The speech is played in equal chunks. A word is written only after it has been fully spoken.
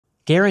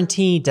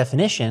guarantee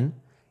definition,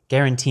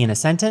 guarantee in a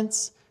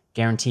sentence,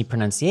 guarantee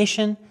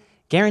pronunciation,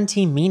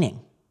 guarantee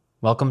meaning.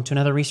 Welcome to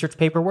another research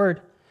paper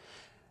word.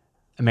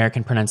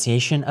 American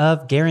pronunciation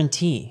of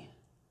guarantee.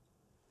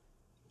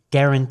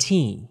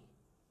 Guarantee.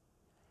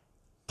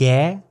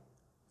 Gua-ran-tee.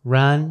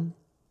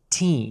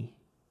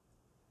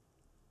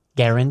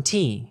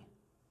 Guarantee.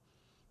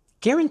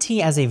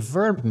 Guarantee as a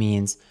verb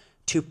means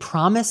to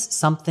promise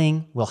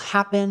something will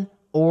happen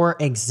or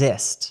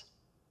exist.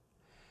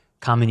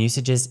 Common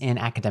usages in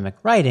academic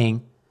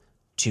writing: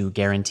 to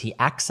guarantee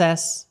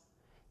access,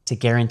 to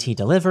guarantee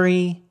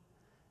delivery,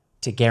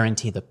 to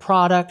guarantee the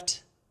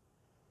product,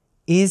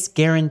 is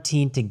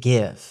guaranteed to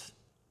give.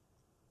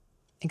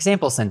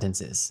 Example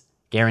sentences: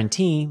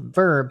 guarantee,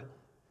 verb.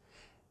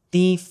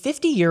 The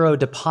 €50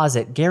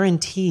 deposit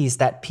guarantees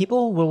that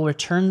people will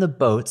return the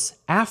boats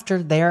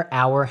after their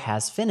hour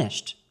has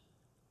finished.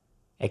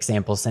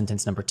 Example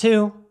sentence number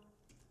 2.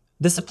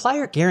 The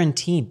supplier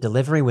guaranteed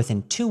delivery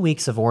within 2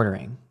 weeks of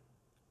ordering.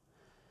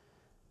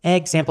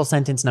 Example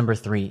sentence number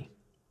 3.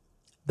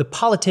 The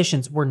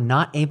politicians were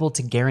not able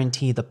to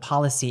guarantee the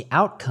policy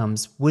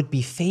outcomes would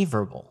be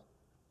favorable.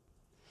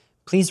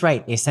 Please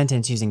write a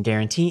sentence using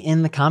guarantee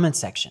in the comments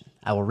section.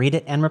 I will read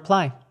it and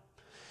reply.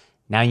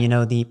 Now you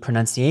know the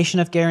pronunciation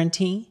of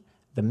guarantee,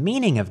 the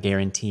meaning of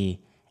guarantee,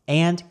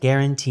 and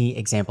guarantee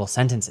example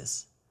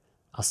sentences.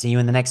 I'll see you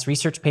in the next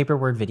research paper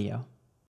word video.